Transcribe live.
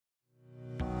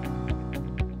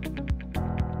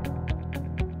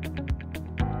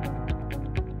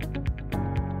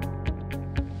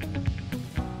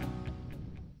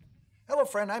Hello,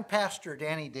 friend. I'm Pastor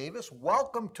Danny Davis.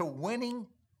 Welcome to Winning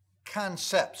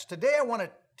Concepts. Today, I want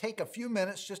to take a few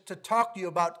minutes just to talk to you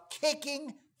about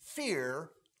kicking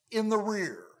fear in the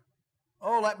rear.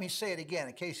 Oh, let me say it again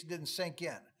in case it didn't sink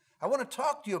in. I want to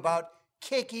talk to you about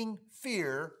kicking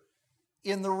fear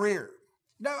in the rear.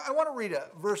 Now, I want to read a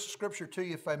verse of scripture to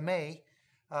you, if I may.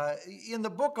 In the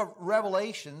book of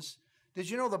Revelations, did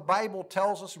you know the Bible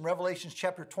tells us in Revelations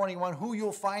chapter 21 who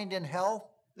you'll find in hell?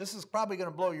 This is probably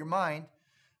going to blow your mind.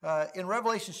 In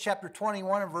Revelations chapter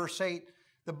 21 and verse 8,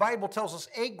 the Bible tells us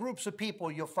 8 groups of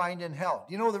people you'll find in hell.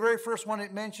 You know the very first one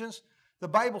it mentions? The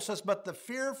Bible says, but the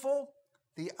fearful,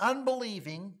 the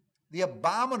unbelieving, the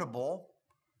abominable,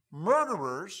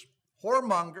 murderers,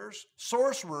 whoremongers,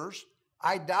 sorcerers,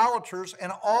 idolaters,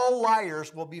 and all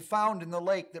liars will be found in the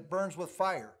lake that burns with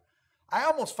fire. I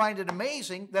almost find it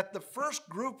amazing that the first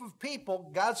group of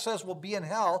people God says will be in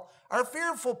hell are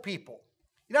fearful people.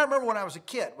 You know, I remember when I was a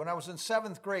kid, when I was in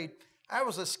 7th grade, I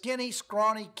was a skinny,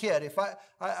 scrawny kid.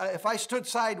 If I stood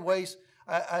sideways,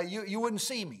 you wouldn't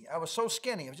see me. I was so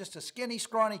skinny. I was just a skinny,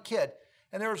 scrawny kid.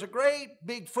 And there was a great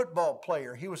big football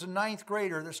player. He was a 9th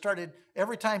grader that started,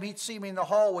 every time he'd see me in the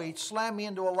hallway, he'd slam me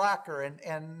into a locker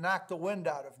and knock the wind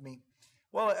out of me.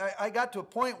 Well, I got to a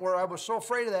point where I was so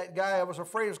afraid of that guy, I was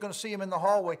afraid I was going to see him in the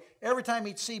hallway. Every time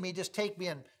he'd see me, he'd just take me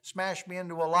and smash me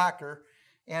into a locker.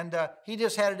 And he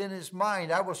just had it in his mind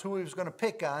I was who he was going to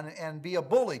pick on and be a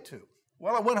bully to.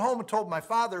 Well, I went home and told my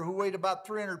father, who weighed about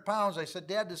 300 pounds, I said,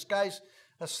 Dad, this guy's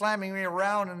slamming me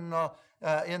around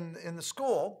in the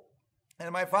school.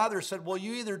 And my father said, well,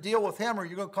 you either deal with him or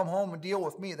you're going to come home and deal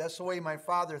with me. That's the way my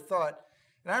father thought.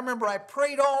 And I remember I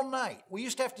prayed all night. We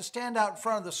used to have to stand out in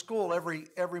front of the school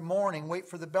every morning, wait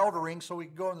for the bell to ring so we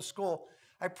could go in the school.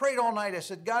 I prayed all night. I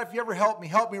said, God, if you ever help me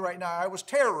right now. I was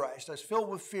terrorized. I was filled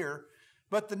with fear.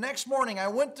 But the next morning I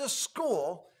went to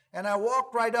school and I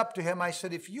walked right up to him. I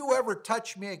said, if you ever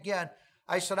touch me again,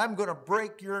 I said, I'm going to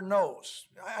break your nose.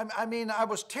 I mean, I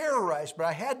was terrorized, but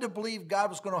I had to believe God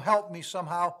was going to help me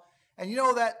somehow. And you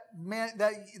know,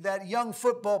 that young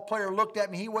football player looked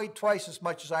at me. He weighed twice as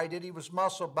much as I did. He was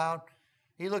muscle bound.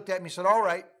 He looked at me and said, all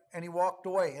right, and he walked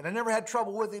away. And I never had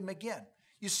trouble with him again.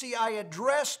 You see, I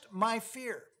addressed my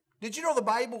fear. Did you know the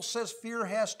Bible says fear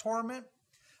has torment?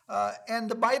 And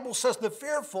the Bible says the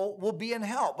fearful will be in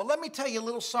hell. But let me tell you a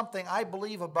little something I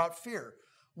believe about fear.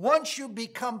 Once you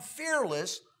become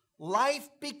fearless, life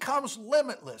becomes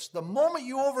limitless. The moment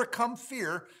you overcome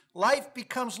fear, life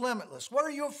becomes limitless. What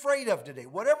are you afraid of today?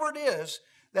 Whatever it is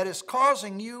that is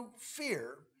causing you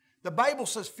fear, the Bible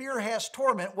says fear has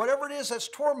torment. Whatever it is that's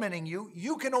tormenting you,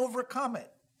 you can overcome it.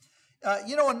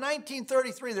 You know, in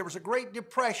 1933, there was a Great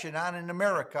Depression on in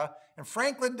America, and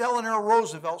Franklin Delano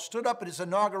Roosevelt stood up at his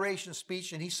inauguration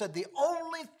speech, and he said, the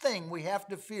only thing we have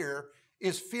to fear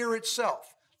is fear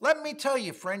itself. Let me tell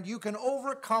you, friend, you can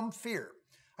overcome fear.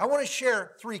 I want to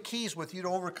share 3 keys with you to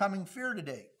overcoming fear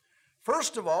today.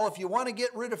 First of all, if you want to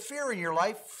get rid of fear in your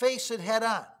life, face it head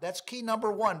on. That's key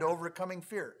number 1 to overcoming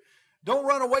fear. Don't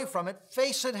run away from it.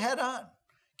 Face it head on.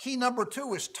 Key number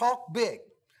 2 is talk big.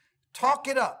 Talk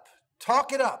it up.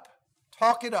 Talk it up.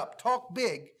 Talk it up. Talk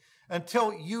big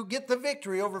until you get the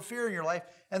victory over fear in your life.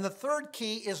 And the 3rd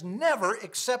key is never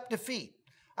accept defeat.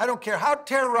 I don't care how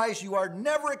terrorized you are,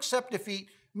 never accept defeat.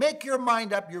 Make your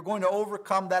mind up. You're going to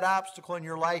overcome that obstacle in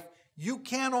your life. You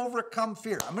can overcome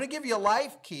fear. I'm going to give you a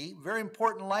life key, very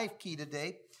important life key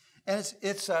today. And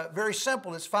it's very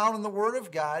simple. It's found in the Word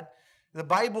of God. The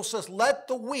Bible says, let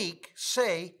the weak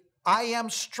say, I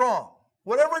am strong.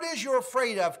 Whatever it is you're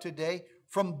afraid of today,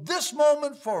 from this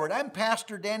moment forward, I'm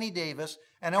Pastor Danny Davis,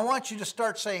 and I want you to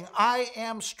start saying, I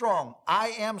am strong. I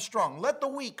am strong. Let the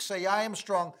weak say, I am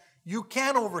strong. You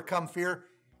can overcome fear,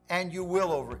 and you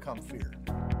will overcome fear.